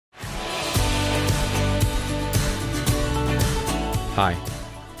Hi,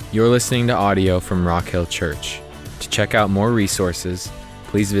 you're listening to audio from Rock Hill Church. To check out more resources,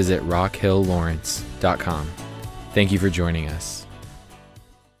 please visit rockhilllawrence.com. Thank you for joining us.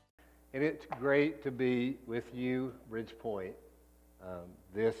 And it's great to be with you, Bridgepoint.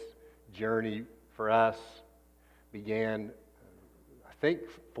 This journey for us began, I think,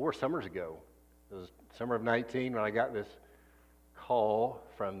 4 summers ago. It was summer of 19 when I got this call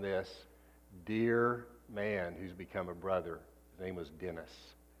from this dear man who's become a brother. His name was Dennis.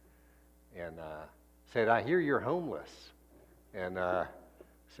 And said, "I hear you're homeless." And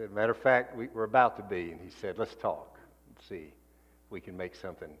said, "Matter of fact, we're about to be." And he said, "Let's talk and see if we can make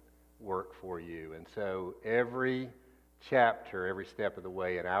something work for you." And so every chapter, every step of the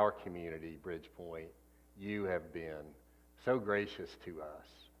way in our community, Bridgepoint, you have been so gracious to us.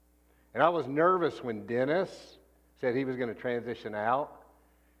 And I was nervous when Dennis said he was going to transition out.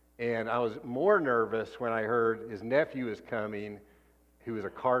 And I was more nervous when I heard his nephew is coming, who is a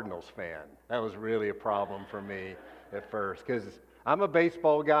Cardinals fan. That was really a problem for me at first, because I'm a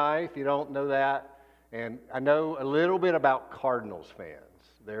baseball guy, if you don't know that, and I know a little bit about Cardinals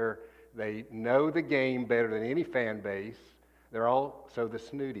fans. They know the game better than any fan base. They're also the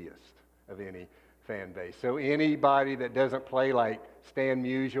snootiest of any fan base. So anybody that doesn't play like Stan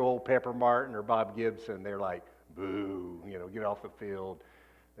Musial, Pepper Martin, or Bob Gibson, they're like, boo, get off the field.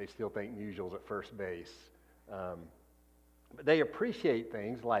 They still think Musial's at first base. But they appreciate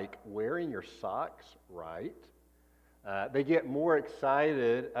things like wearing your socks right. They get more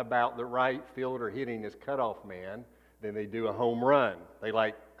excited about the right fielder hitting his cutoff man than they do a home run. They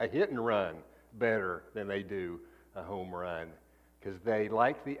like a hit and run better than they do a home run, because they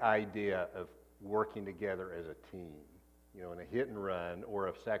like the idea of working together as a team. In a hit and run or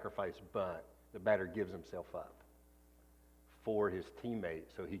a sacrifice bunt, the batter gives himself up for his teammate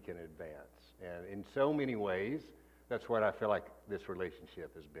so he can advance. And in so many ways, that's what I feel like this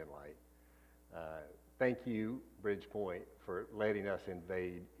relationship has been like. Thank you, Bridgepoint, for letting us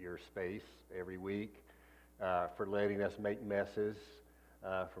invade your space every week, for letting us make messes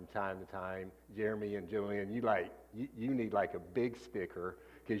from time to time. Jeremy and Julian, you need like a big sticker,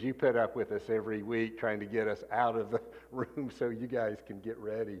 because you put up with us every week trying to get us out of the room so you guys can get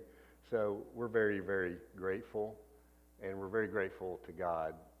ready. So we're very, very grateful, and we're very grateful to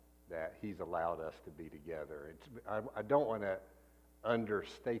God that He's allowed us to be together. I don't want to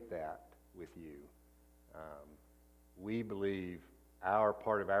understate that with you. We believe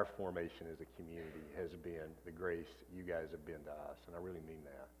part of our formation as a community has been the grace you guys have been to us, and I really mean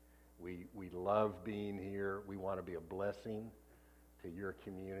that. We love being here. We want to be a blessing to your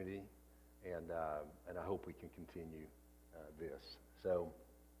community, and I hope we can continue this. So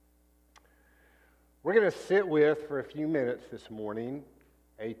we're going to sit with, for a few minutes this morning,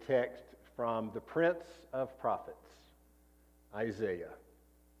 a text from the Prince of Prophets, Isaiah.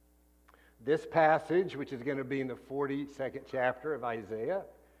 This passage, which is going to be in the 42nd chapter of Isaiah,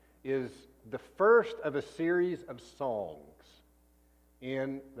 is the first of a series of songs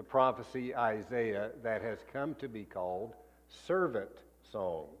in the prophecy Isaiah that has come to be called servant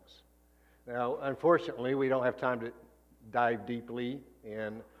songs. Now, unfortunately, we don't have time to dive deeply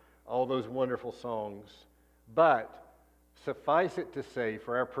in all those wonderful songs, but suffice it to say,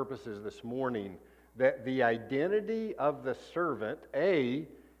 for our purposes this morning, that the identity of the servant,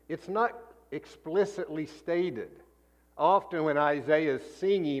 it's not explicitly stated. Often when Isaiah is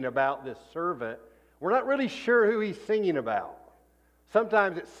singing about this servant, we're not really sure who he's singing about.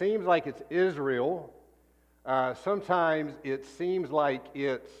 Sometimes it seems like it's Israel. Sometimes it seems like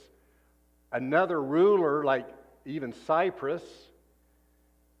it's another ruler, like even Cyprus.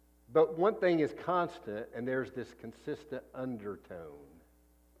 But one thing is constant, and there's this consistent undertone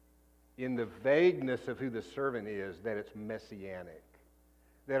in the vagueness of who the servant is, that it's messianic.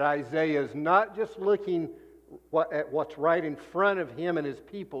 That Isaiah is not just looking at what's right in front of him and his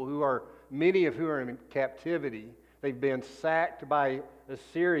people, many of who are in captivity. They've been sacked by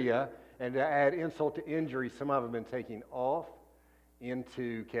Assyria, and to add insult to injury, some of them have been taken off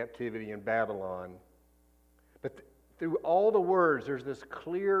into captivity in Babylon. But through all the words, there's this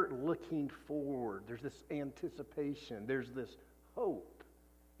clear looking forward. There's this anticipation. There's this hope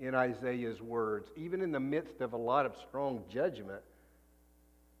in Isaiah's words, even in the midst of a lot of strong judgment,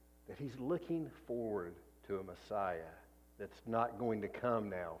 that he's looking forward to a Messiah that's not going to come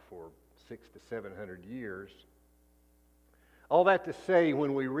now for 600 to 700 years. All that to say,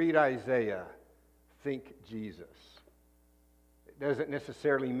 when we read Isaiah, think Jesus. It doesn't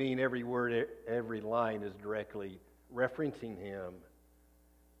necessarily mean every word, every line is directly referencing him,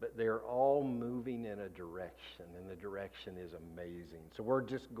 but they're all moving in a direction, and the direction is amazing. So we're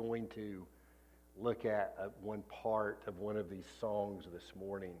just going to look at one part of one of these songs this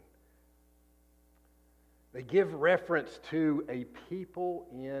morning. They give reference to a people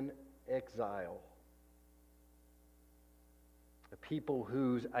in exile, a people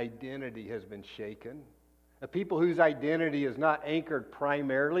whose identity has been shaken, a people whose identity is not anchored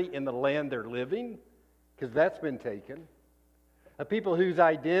primarily in the land they're living, because that's been taken, a people whose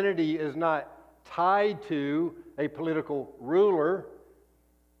identity is not tied to a political ruler,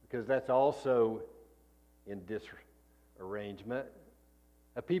 because that's also in disarrangement,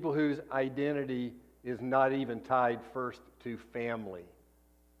 a people whose identity is not even tied first to family,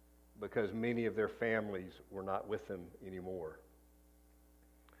 because many of their families were not with them anymore.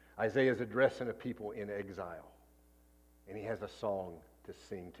 Isaiah is addressing a people in exile, and he has a song to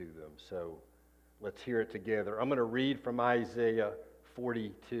sing to them. So let's hear it together. I'm going to read from Isaiah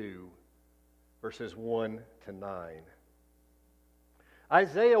 42, verses 1 to 9.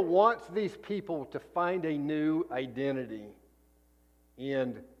 Isaiah wants these people to find a new identity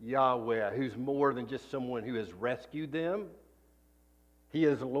in Yahweh, who's more than just someone who has rescued them. He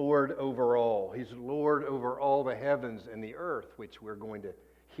is Lord over all. He's Lord over all the heavens and the earth, which we're going to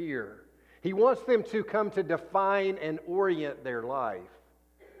hear. He wants them to come to define and orient their life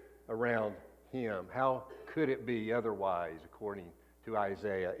around Him. How could it be otherwise, according to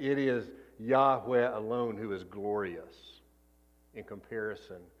Isaiah? It is Yahweh alone who is glorious in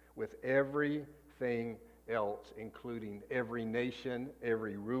comparison with everything else, including every nation,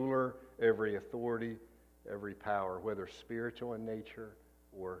 every ruler, every authority, every power, whether spiritual in nature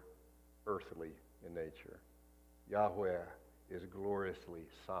or earthly in nature. Yahweh is gloriously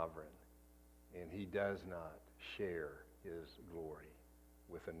sovereign, and He does not share His glory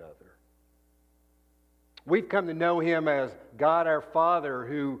with another. We've come to know Him as God our Father,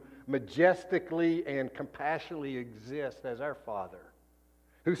 who majestically and compassionately exists as our Father,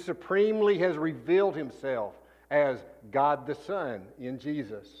 who supremely has revealed Himself as God the Son in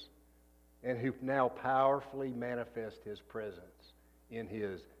Jesus, and who now powerfully manifests His presence in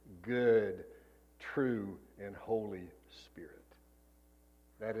His good, true, and Holy Spirit.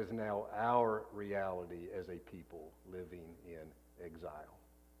 That is now our reality as a people living in exile.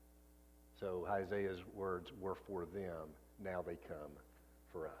 So Isaiah's words were for them, now they come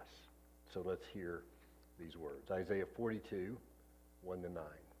for us. So let's hear these words. Isaiah 42, 1 to 9.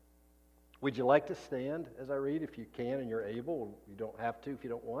 Would you like to stand as I read, if you can and you're able? You don't have to if you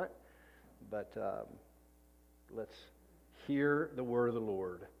don't want. But let's hear the word of the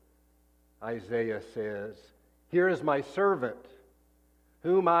Lord. Isaiah says, "Here is my servant,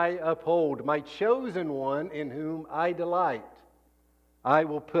 whom I uphold, my chosen one in whom I delight. I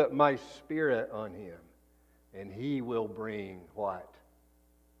will put my spirit on him, and he will bring" what?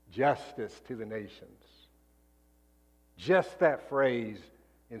 Justice to the nations. Just that phrase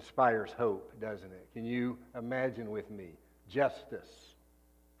inspires hope, doesn't it? Can you imagine with me? Justice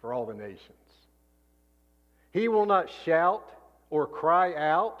for all the nations. He will not shout or cry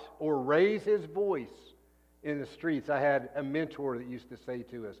out or raise his voice in the streets. I had a mentor that used to say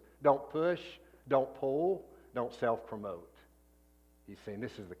to us, don't push, don't pull, don't self-promote. He's saying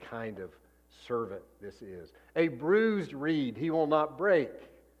this is the kind of servant this is. A bruised reed he will not break.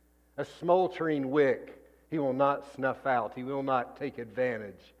 A smoldering wick he will not snuff out. He will not take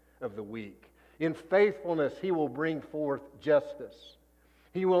advantage of the weak. In faithfulness he will bring forth justice.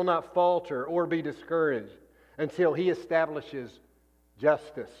 He will not falter or be discouraged until he establishes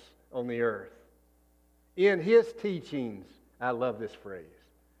justice on the earth. In his teachings, I love this phrase,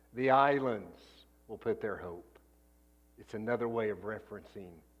 the islands will put their hope. It's another way of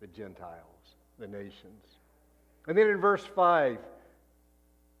referencing the Gentiles, the nations. And then in verse 5,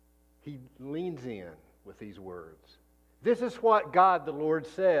 he leans in with these words. This is what God the Lord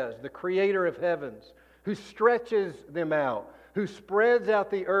says, the creator of heavens, who stretches them out, who spreads out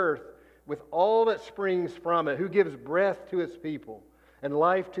the earth with all that springs from it, who gives breath to its people and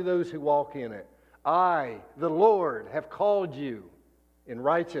life to those who walk in it. I, the Lord, have called you in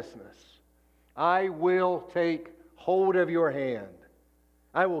righteousness. I will take hold of your hand.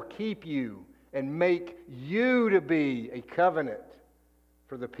 I will keep you and make you to be a covenant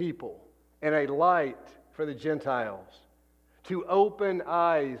for the people and a light for the Gentiles, to open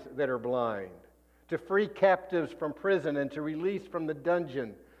eyes that are blind, to free captives from prison and to release from the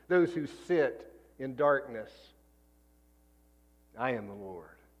dungeon those who sit in darkness. I am the Lord.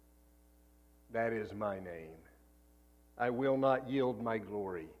 That is my name. I will not yield my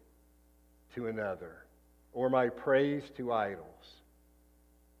glory to another or my praise to idols.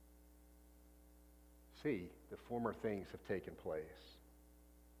 See, the former things have taken place,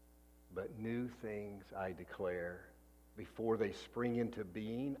 but new things I declare. Before they spring into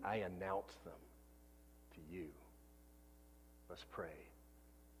being, I announce them. to you. Let's pray.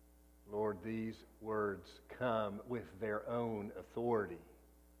 Lord, these words come with their own authority.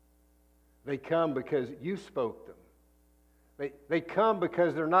 They come because you spoke them. They come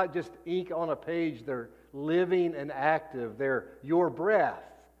because they're not just ink on a page. They're living and active. They're your breath.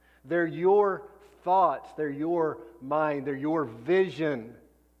 They're your thoughts. They're your mind. They're your vision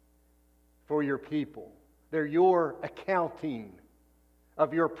for your people. They're your accounting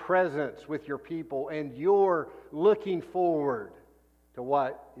of your presence with your people and your looking forward to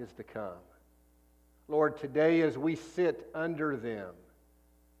what is to come. Lord, today as we sit under them,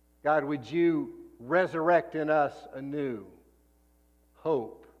 God, would you resurrect in us anew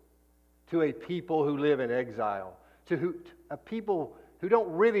hope to a people who live in exile, to a people who don't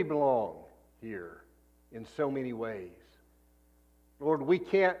really belong here in so many ways. Lord, we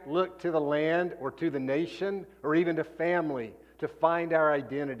can't look to the land or to the nation or even to family to find our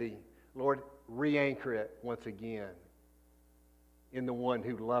identity. Lord, re-anchor it once again in the one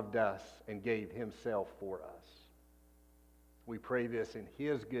who loved us and gave himself for us. We pray this in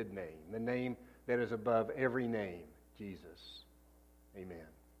his good name, the name that is above every name, Jesus. Amen.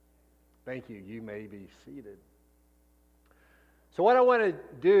 Thank you. You may be seated. So what I want to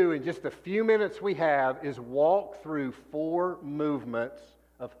do in just a few minutes we have is walk through 4 movements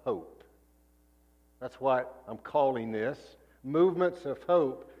of hope. That's what I'm calling this, movements of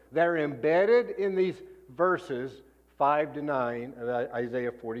hope. They're embedded in these verses 5 to 9 of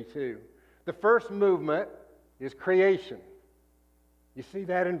Isaiah 42. The first movement is creation. You see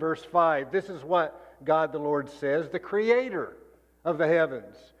that in verse 5. This is what God the Lord says, the creator of the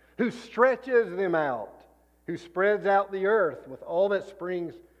heavens, who stretches them out, who spreads out the earth with all that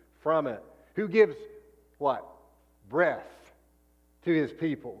springs from it, who gives what? Breath to his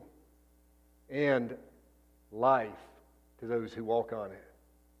people and life to those who walk on it.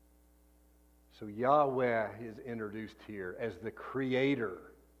 So Yahweh is introduced here as the creator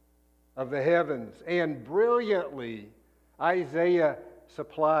of the heavens. And brilliantly, Isaiah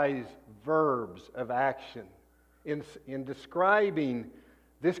supplies verbs of action in describing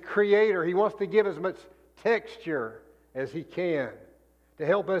this creator. He wants to give as much texture as he can to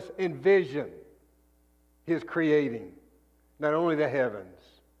help us envision his creating not only the heavens,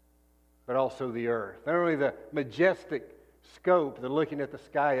 but also the earth. Not only the majestic scope, the looking at the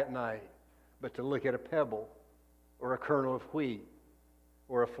sky at night, but to look at a pebble or a kernel of wheat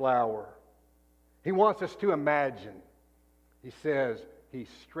or a flower. He wants us to imagine. He says he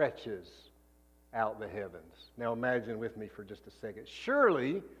stretches out the heavens. Now imagine with me for just a second.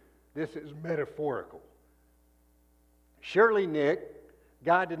 Surely this is metaphorical. Surely, Nick,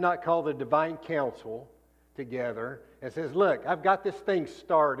 God did not call the divine council together and says, look, I've got this thing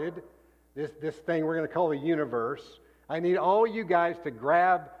started, this thing we're going to call the universe. I need all you guys to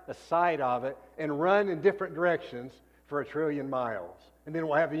grab a side of it and run in different directions for 1 trillion miles. And then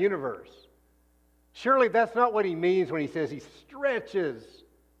we'll have the universe. Surely that's not what he means when he says he stretches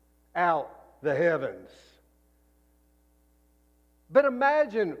out the heavens. But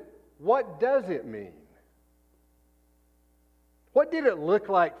imagine, what does it mean? What did it look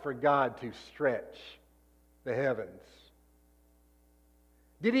like for God to stretch the heavens?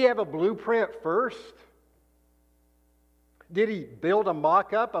 Did he have a blueprint first? Did he build a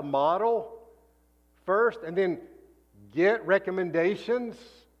mock-up, a model first, and then get recommendations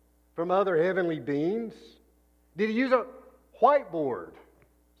from other heavenly beings? Did he use a whiteboard?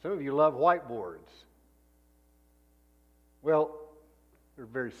 Some of you love whiteboards. Well, they're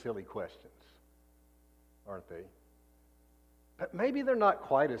very silly questions, aren't they? But maybe they're not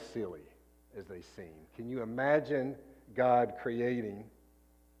quite as silly as they seem. Can you imagine God creating?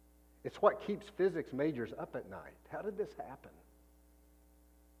 It's what keeps physics majors up at night. How did this happen?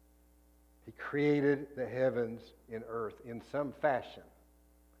 He created the heavens and earth in some fashion.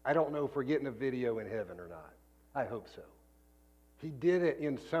 I don't know if we're getting a video in heaven or not. I hope so. He did it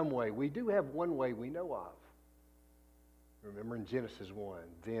in some way. We do have one way we know of. Remember in Genesis 1,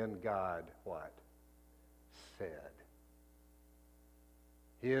 then God, what? Said.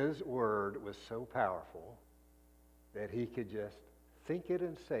 His word was so powerful that he could just think it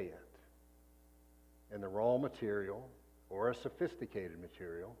and say it. And the raw material, or a sophisticated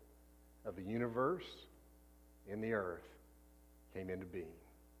material, of the universe and the earth came into being.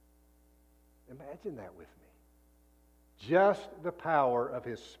 Imagine that with me. Just the power of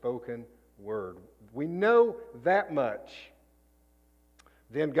his spoken word. We know that much.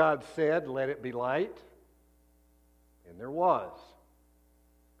 Then God said, let it be light. And there was.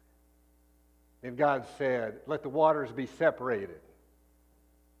 Then God said, let the waters be separated.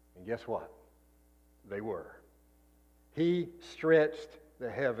 And guess what? They were. He stretched the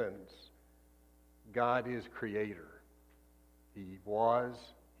heavens. God is creator. He was,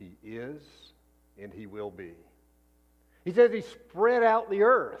 He is, and He will be. He says He spread out the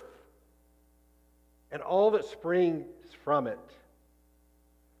earth and all that springs from it.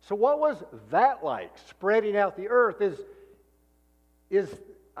 So what was that like, spreading out the earth? Is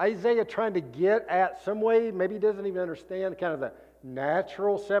Isaiah trying to get at some way, maybe he doesn't even understand kind of the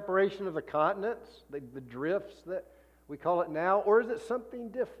natural separation of the continents, the drifts that we call it now, or is it something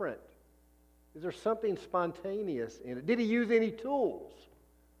different? Is there something spontaneous in it? Did he use any tools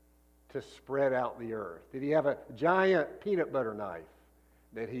to spread out the earth? Did he have a giant peanut butter knife?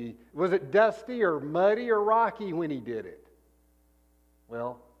 Was it dusty or muddy or rocky when he did it?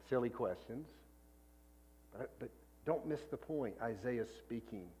 Well, silly questions. But don't miss the point. Isaiah's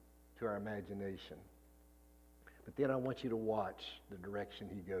speaking to our imagination. But then I want you to watch the direction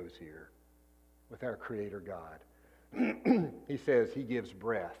he goes here with our Creator God. He says He gives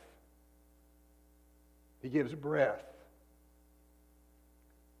breath. He gives breath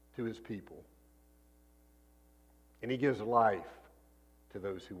to His people. And He gives life to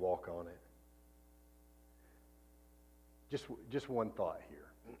those who walk on it. Just one thought here.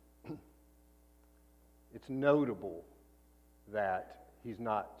 It's notable that He's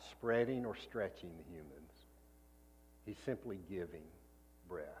not spreading or stretching the humans. He's simply giving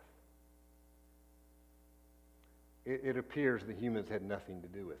breath. It appears the humans had nothing to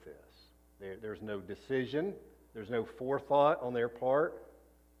do with this. There's no decision. There's no forethought on their part.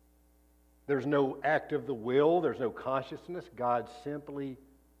 There's no act of the will. There's no consciousness. God simply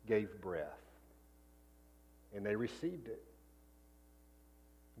gave breath. And they received it.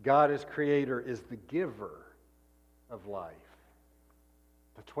 God as creator is the giver of life.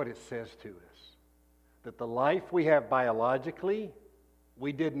 That's what it says to us. That the life we have biologically,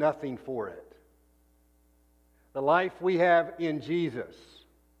 we did nothing for it. The life we have in Jesus,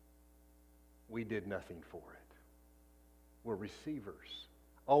 we did nothing for it. We're receivers.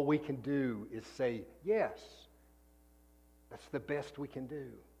 All we can do is say, yes. That's the best we can do.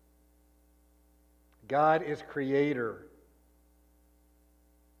 God is creator.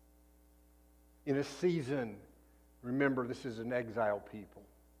 In a season, remember this is an exile people,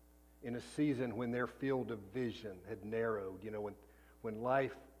 in a season when their field of vision had narrowed, when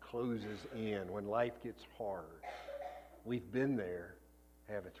life closes in, when life gets hard. We've been there,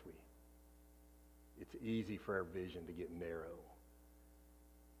 haven't we? It's easy for our vision to get narrow.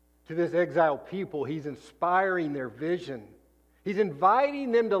 To this exile people, He's inspiring their vision. He's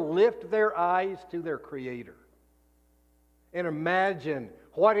inviting them to lift their eyes to their Creator and imagine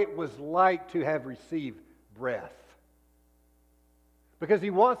what it was like to have received breath. Because He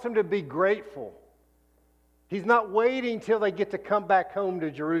wants them to be grateful. He's not waiting till they get to come back home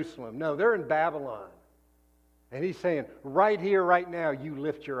to Jerusalem. No, they're in Babylon. And He's saying, right here, right now, you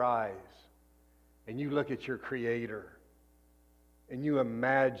lift your eyes and you look at your Creator and you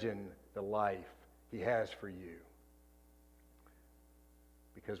imagine the life He has for you.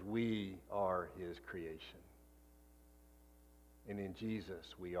 Because we are His creation. And in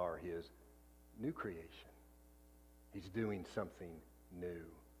Jesus, we are His new creation. He's doing something new,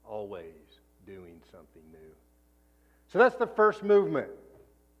 always doing something new. So that's the first movement,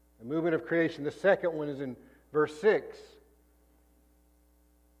 the movement of creation. The second one is in verse 6.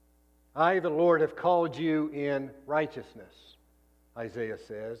 I, the Lord, have called you in righteousness, Isaiah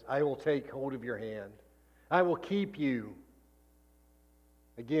says. I will take hold of your hand. I will keep you.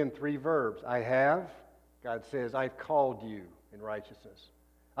 Again, 3 verbs. I have, God says, I've called you in righteousness.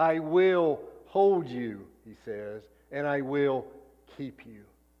 I will hold you, He says, and I will keep you.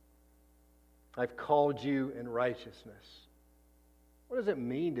 I've called you in righteousness. What does it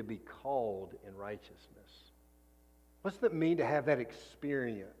mean to be called in righteousness? What does it mean to have that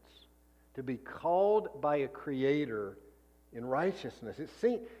experience? To be called by a Creator in righteousness.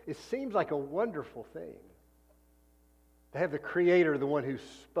 It seems like a wonderful thing. To have the Creator, the one who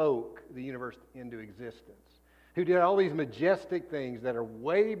spoke the universe into existence, who did all these majestic things that are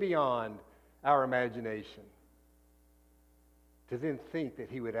way beyond our imagination, to then think that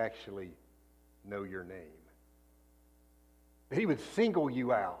He would actually know your name. That He would single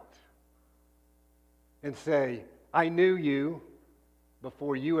you out and say, I knew you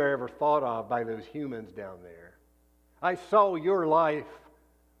before you were ever thought of by those humans down there. I saw your life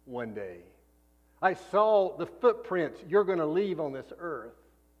one day. I saw the footprints you're going to leave on this earth.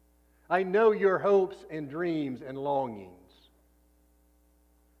 I know your hopes and dreams and longings.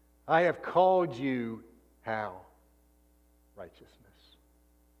 I have called you how? Righteousness.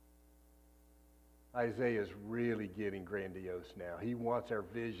 Isaiah is really getting grandiose now. He wants our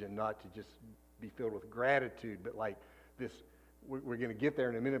vision not to just be filled with gratitude, but like this we're going to get there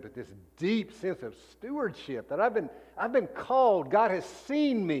in a minute, but this deep sense of stewardship that I've been called. God has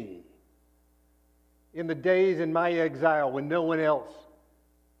seen me in the days in my exile when no one else,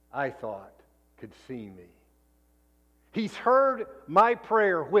 I thought, could see me. He's heard my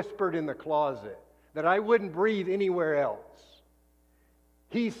prayer whispered in the closet that I wouldn't breathe anywhere else.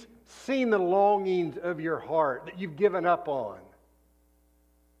 He's seen the longings of your heart that you've given up on.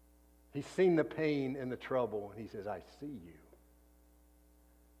 He's seen the pain and the trouble, and he says, I see you.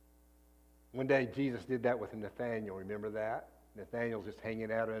 One day Jesus did that with Nathanael. Remember that? Nathanael's just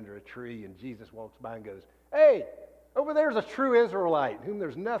hanging out under a tree, and Jesus walks by and goes, hey, over there's a true Israelite in whom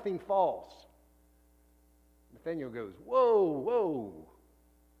there's nothing false. Nathanael goes, whoa, whoa,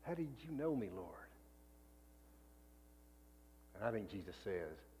 how did you know me, Lord? And I think Jesus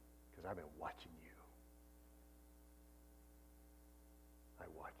says, because I've been watching you. I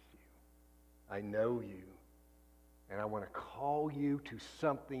watched you. I know you. And I want to call you to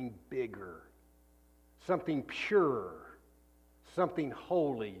something bigger, something pure, something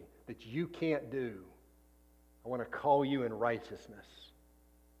holy that you can't do. I want to call you in righteousness.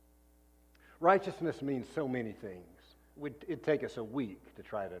 Righteousness means so many things. It'd take us a week to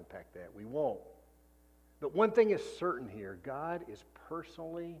try to unpack that. We won't. But one thing is certain here. God is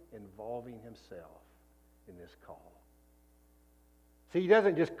personally involving himself in this call. See, he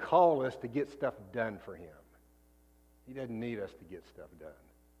doesn't just call us to get stuff done for him. He doesn't need us to get stuff done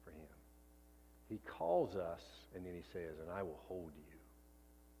for him. He calls us, and then he says, and I will hold you,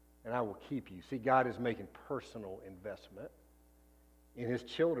 and I will keep you. See, God is making personal investment in his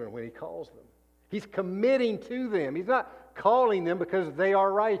children when he calls them. He's committing to them. He's not calling them because they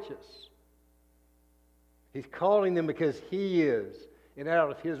are righteous. He's calling them because he is, and out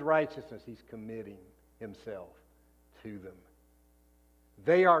of his righteousness, he's committing himself to them.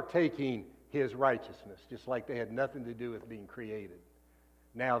 They are taking his righteousness, just like they had nothing to do with being created.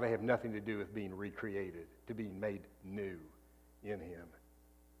 Now they have nothing to do with being recreated, to being made new in him.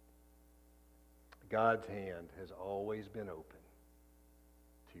 God's hand has always been open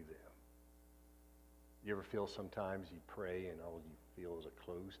to them. You ever feel sometimes you pray and all you feel is a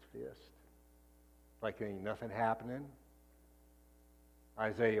closed fist? Like there ain't nothing happening?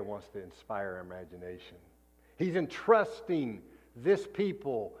 Isaiah wants to inspire our imagination. He's entrusting this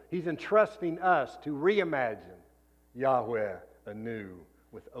people, he's entrusting us to reimagine Yahweh anew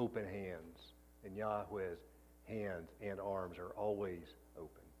with open hands. And Yahweh's hands and arms are always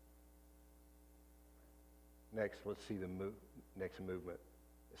open. Next, let's see the next movement.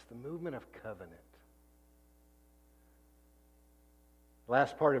 It's the movement of covenant.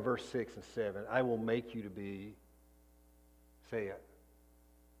 Last part of verse 6 and 7. I will make you to be, say it,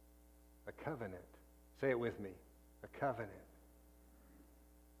 a covenant. Say it with me, a covenant.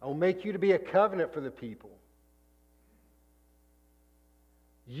 I will make you to be a covenant for the people.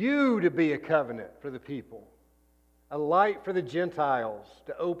 You to be a covenant for the people. A light for the Gentiles,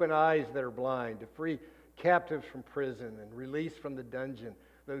 to open eyes that are blind, to free captives from prison and release from the dungeon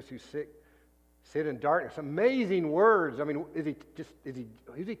those who sit in darkness. Amazing words. I mean,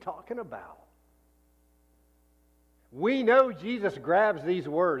 who's he talking about? We know Jesus grabs these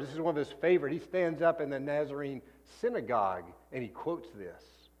words. This is one of his favorite. He stands up in the Nazarene synagogue and he quotes this.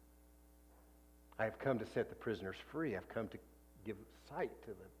 I have come to set the prisoners free. I've come to give sight to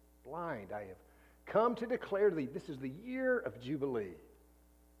the blind. I have come to declare to thee, this is the year of Jubilee.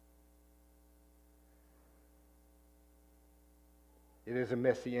 It is a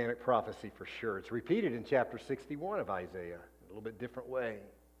messianic prophecy for sure. It's repeated in chapter 61 of Isaiah, a little bit different way.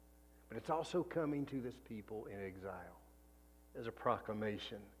 But it's also coming to this people in exile as a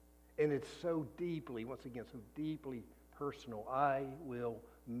proclamation. And it's so deeply, once again, so deeply personal. I will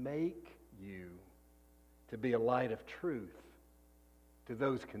make you to be a light of truth to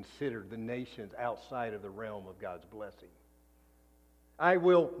those considered the nations outside of the realm of God's blessing. I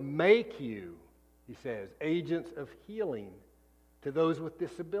will make you, he says, agents of healing to those with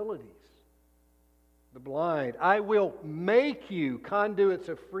disabilities, the blind. I will make you conduits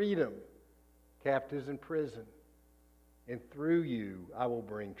of freedom, captives in prison. And through you, I will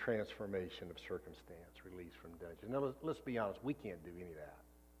bring transformation of circumstance, release from dungeon. Now, let's be honest, we can't do any of that.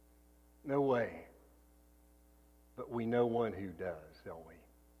 No way. But we know one who does, don't we?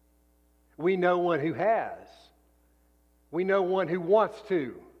 We know one who has. We know one who wants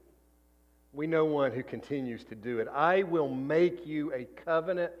to. We know one who continues to do it. I will make you a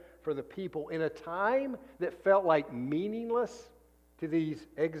covenant for the people in a time that felt like meaningless to these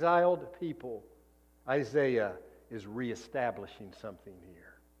exiled people. Isaiah is reestablishing something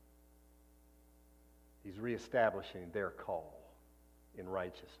here. He's reestablishing their call in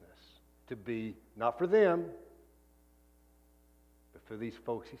righteousness to be, not for them, for these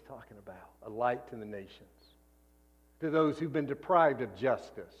folks he's talking about, a light to the nations, to those who've been deprived of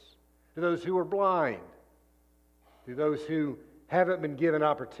justice, to those who are blind, to those who haven't been given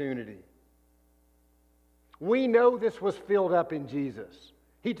opportunity. We know this was filled up in Jesus.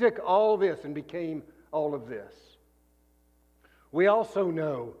 He took all this and became all of this. We also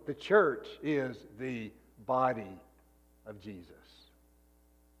know the church is the body of Jesus,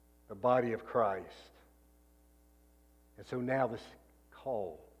 the body of Christ. And so now this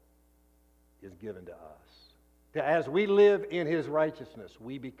call is given to us. As we live in His righteousness,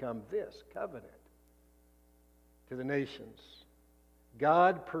 we become this covenant to the nations.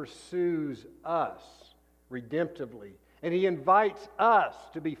 God pursues us redemptively, and He invites us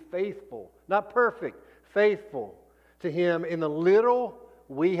to be faithful, not perfect, faithful to Him in the little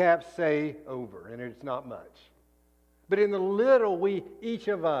we have say over, and it's not much. But in the little we, each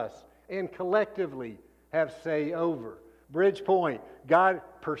of us, and collectively have say over. Bridgepoint, God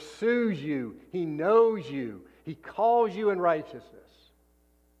pursues you. He knows you. He calls you in righteousness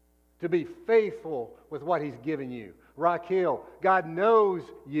to be faithful with what He's given you. Rock Hill, God knows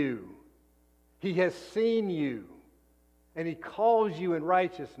you. He has seen you. And He calls you in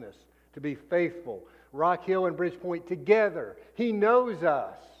righteousness to be faithful. Rock Hill and Bridgepoint together. He knows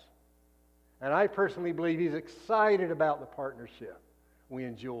us. And I personally believe He's excited about the partnership we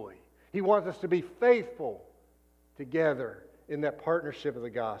enjoy. He wants us to be faithful together in that partnership of the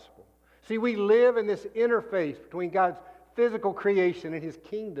gospel. See, we live in this interface between God's physical creation and His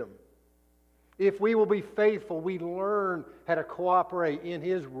kingdom. If we will be faithful, we learn how to cooperate in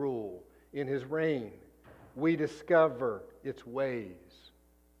His rule, in His reign. We discover its ways.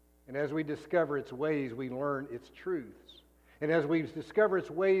 And as we discover its ways, we learn its truths. And as we discover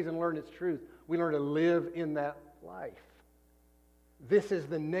its ways and learn its truth, we learn to live in that life. This is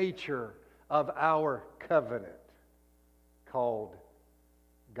the nature of our covenant called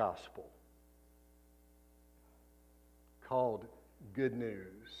gospel, called good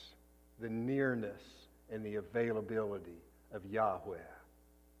news, the nearness and the availability of Yahweh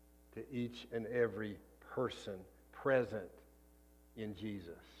to each and every person present in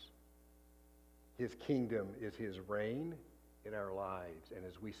Jesus. His kingdom is His reign in our lives, and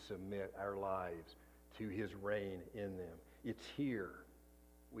as we submit our lives to His reign in them, it's here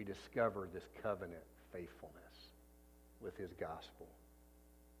we discover this covenant faithfulness with His gospel.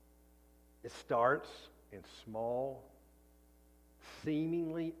 It starts in small,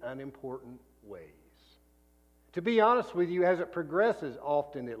 seemingly unimportant ways. To be honest with you, as it progresses,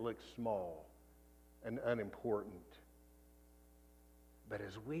 often it looks small and unimportant. But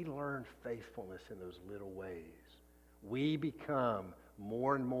as we learn faithfulness in those little ways, we become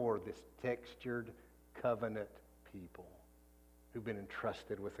more and more this textured covenant people who've been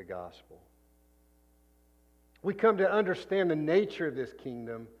entrusted with the gospel. We come to understand the nature of this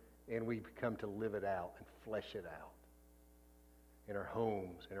kingdom, and we come to live it out and flesh it out in our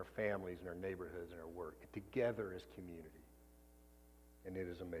homes, in our families, in our neighborhoods, in our work, and together as community. And it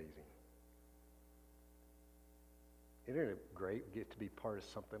is amazing. Isn't it great to get to be part of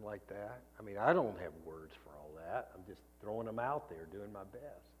something like that? I mean, I don't have words for all that. I'm just throwing them out there, doing my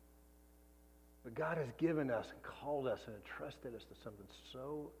best. But God has given us and called us and entrusted us to something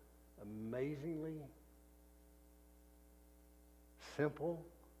so amazingly simple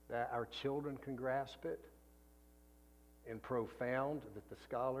that our children can grasp it, and profound that the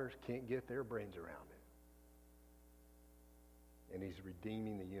scholars can't get their brains around it. And He's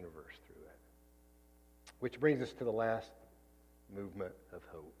redeeming the universe through it. Which brings us to the last movement of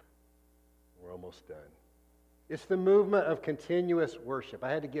hope. We're almost done. It's the movement of continuous worship. I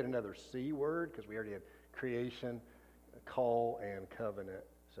had to get another C word because we already had creation, call, and covenant.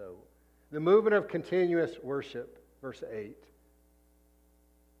 So the movement of continuous worship, verse 8.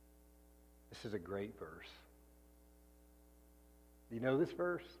 This is a great verse. Do you know this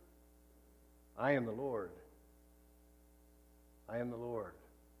verse? I am the Lord. I am the Lord.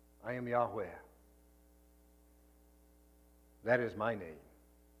 I am Yahweh. That is my name.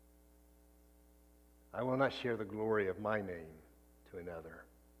 I will not share the glory of my name to another,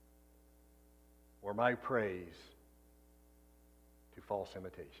 or my praise to false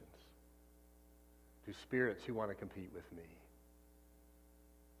imitations, to spirits who want to compete with me,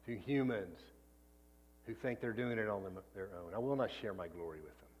 to humans who think they're doing it on their own. I will not share my glory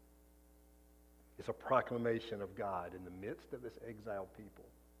with them. It's a proclamation of God in the midst of this exiled people.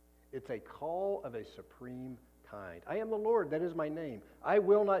 It's a call of a supreme kind. I am the Lord, that is my name. I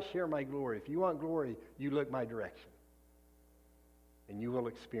will not share my glory. If you want glory, you look my direction. And you will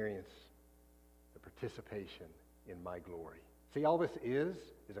experience the participation in my glory. See, all this is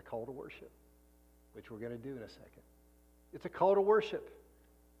a call to worship, which we're going to do in a second. It's a call to worship.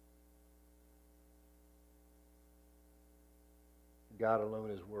 God alone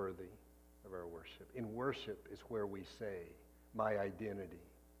is worthy of our worship. In worship is where we say, my identity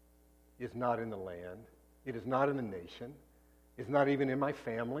is not in the land. It is not in the nation. It's not even in my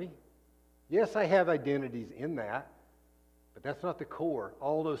family. Yes, I have identities in that, but that's not the core.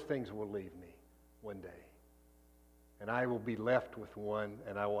 All those things will leave me one day. And I will be left with one,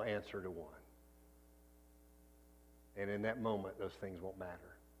 and I will answer to one. And in that moment, those things won't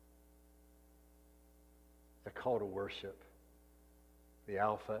matter. The call to worship, the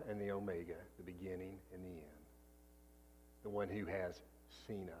Alpha and the Omega, the beginning and the end, the one who has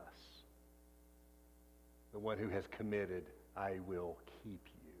seen us, the one who has committed, I will keep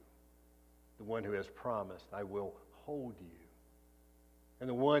you, the one who has promised, I will hold you, and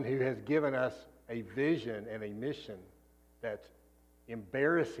the one who has given us a vision and a mission that's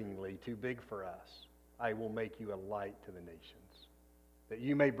embarrassingly too big for us. I will make you a light to the nations, that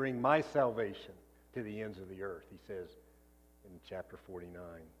you may bring my salvation to the ends of the earth, he says in chapter 49.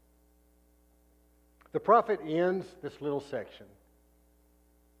 The prophet ends this little section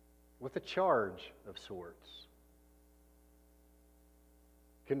with a charge of sorts.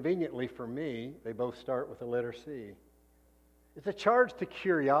 Conveniently for me, they both start with the letter C. It's a charge to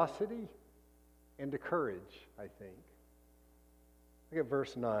curiosity and to courage, I think. Look at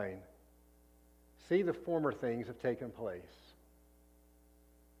verse 9. See, the former things have taken place.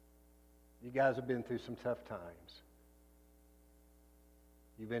 You guys have been through some tough times.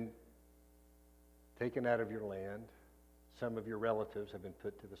 You've been taken out of your land. Some of your relatives have been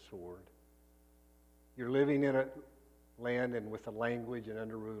put to the sword. You're living in a land and with a language and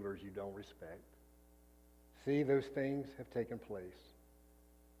under rulers you don't respect. See, those things have taken place.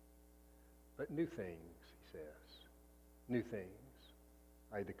 But new things, he says, new things,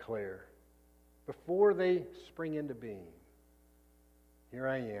 I declare, before they spring into being, here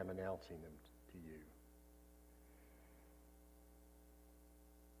I am announcing them to you.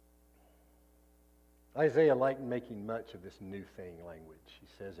 Isaiah liked making much of this new thing language. He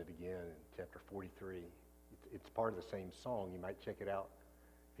says it again in chapter 43. It's part of the same song. You might check it out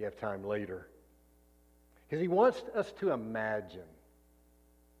if you have time later. Because he wants us to imagine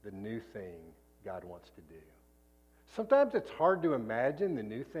the new thing God wants to do. Sometimes it's hard to imagine the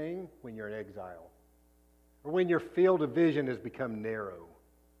new thing when you're in exile, or when your field of vision has become narrow,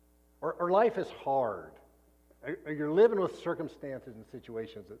 or life is hard, or you're living with circumstances and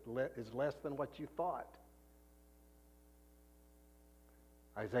situations that is less than what you thought.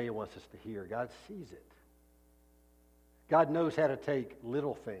 Isaiah wants us to hear God sees it. God knows how to take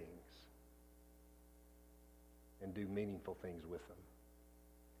little things and do meaningful things with them.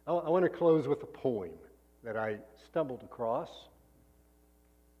 I want to close with a poem that I stumbled across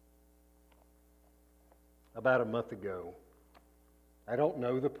about a month ago. I don't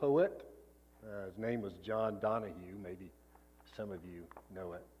know the poet. His name was John Donahue. Maybe some of you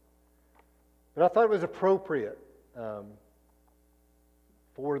know it. But I thought it was appropriate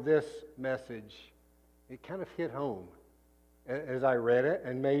for this message. It kind of hit home as I read it,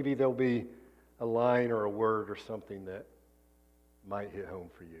 and maybe there'll be a line or a word or something that might hit home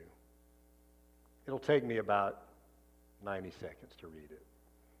for you. It'll take me about 90 seconds to read it.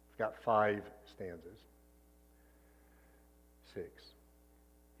 It's got 5 stanzas. 6.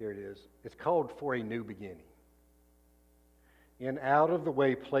 Here it is. It's called For a New Beginning. In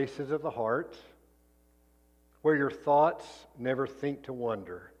out-of-the-way places of the heart, where your thoughts never think to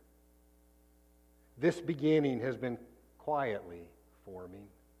wander, this beginning has been quietly forming,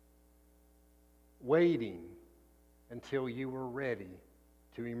 waiting until you were ready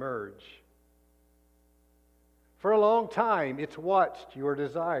to emerge. For a long time, it's watched your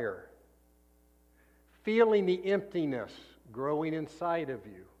desire, feeling the emptiness growing inside of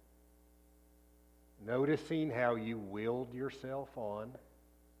you, noticing how you willed yourself on,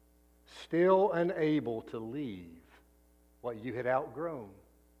 still unable to leave what you had outgrown.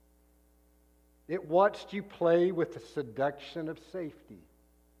 It watched you play with the seduction of safety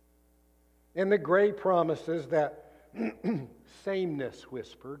and the gray promises that sameness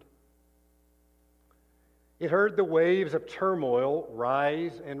whispered. It heard the waves of turmoil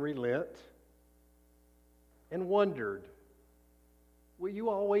rise and relent and wondered, will you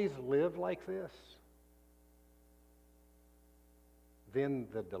always live like this? Then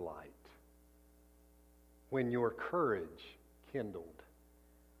the delight, when your courage kindled,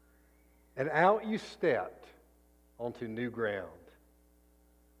 and out you stepped onto new ground,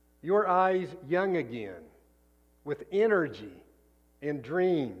 your eyes young again, with energy and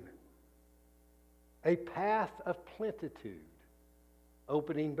dream, a path of plenitude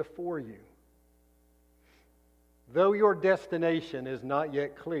opening before you. though your destination is not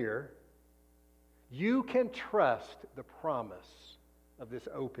yet clear, you can trust the promise of this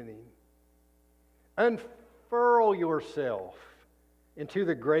opening. Unfurl yourself into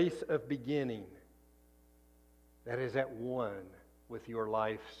the grace of beginning that is at one with your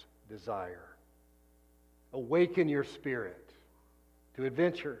life's desire. Awaken your spirit to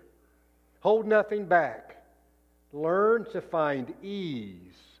adventure. Hold nothing back. Learn to find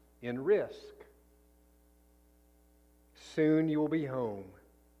ease in risk. Soon you will be home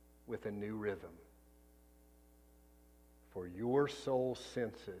with a new rhythm. For your soul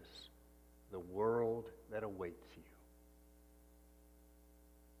senses the world that awaits you.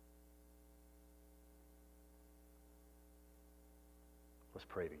 Let's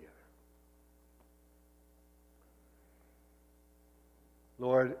pray together.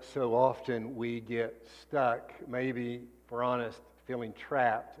 Lord, so often we get stuck, maybe, if we're honest, feeling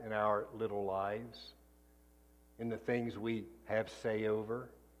trapped in our little lives, in the things we have say over,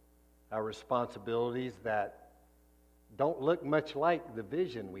 our responsibilities that don't look much like the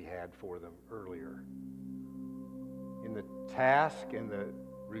vision we had for them earlier. In the task and the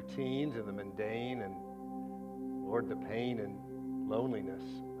routines and the mundane and, Lord, the pain and loneliness,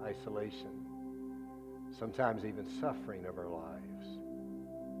 isolation, sometimes even suffering of our lives.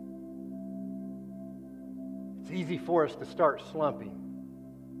 It's easy for us to start slumping.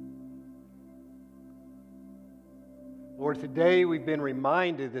 Lord, today we've been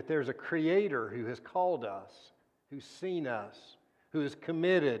reminded that there's a Creator who has called us, who's seen us, who is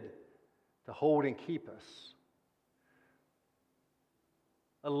committed to hold and keep us.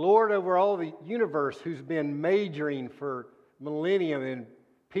 A Lord over all the universe who's been majoring for millennium in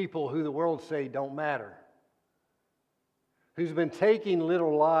people who the world say don't matter. Who's been taking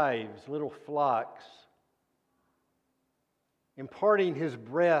little lives, little flocks, imparting His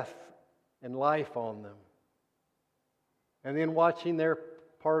breath and life on them, and then watching their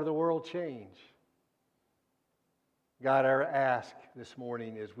part of the world change. God, our ask this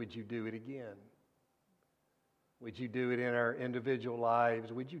morning is, would you do it again? Would you do it in our individual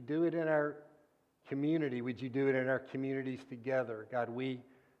lives? Would you do it in our community? Would you do it in our communities together? God, we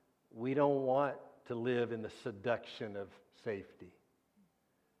don't want to live in the seduction of safety.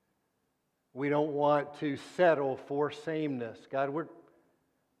 We don't want to settle for sameness. God,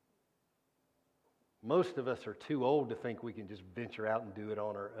 most of us are too old to think we can just venture out and do it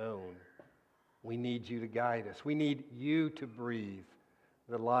on our own. We need you to guide us. We need you to breathe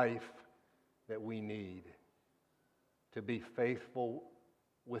the life that we need to be faithful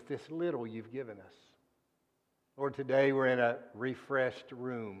with this little you've given us. Lord, today we're in a refreshed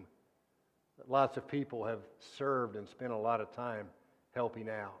room that lots of people have served and spent a lot of time helping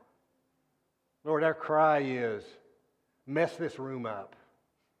out. Lord, our cry is, mess this room up.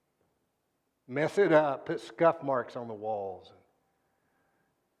 Mess it up. Put scuff marks on the walls.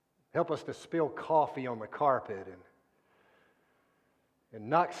 Help us to spill coffee on the carpet and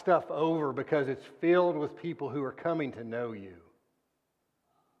knock stuff over because it's filled with people who are coming to know you.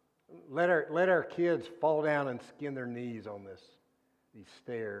 Let our kids fall down and skin their knees on these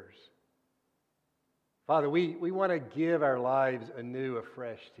stairs. Father, we want to give our lives anew,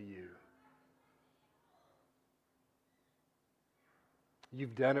 afresh to you.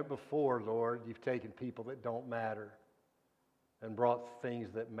 You've done it before, Lord. You've taken people that don't matter and brought things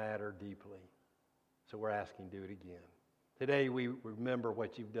that matter deeply. So we're asking, do it again. Today we remember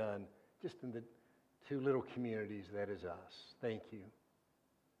what you've done just in the two little communities that is us. Thank you.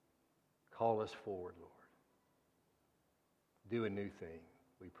 Call us forward, Lord. Do a new thing,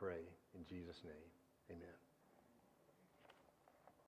 we pray. In Jesus' name, amen.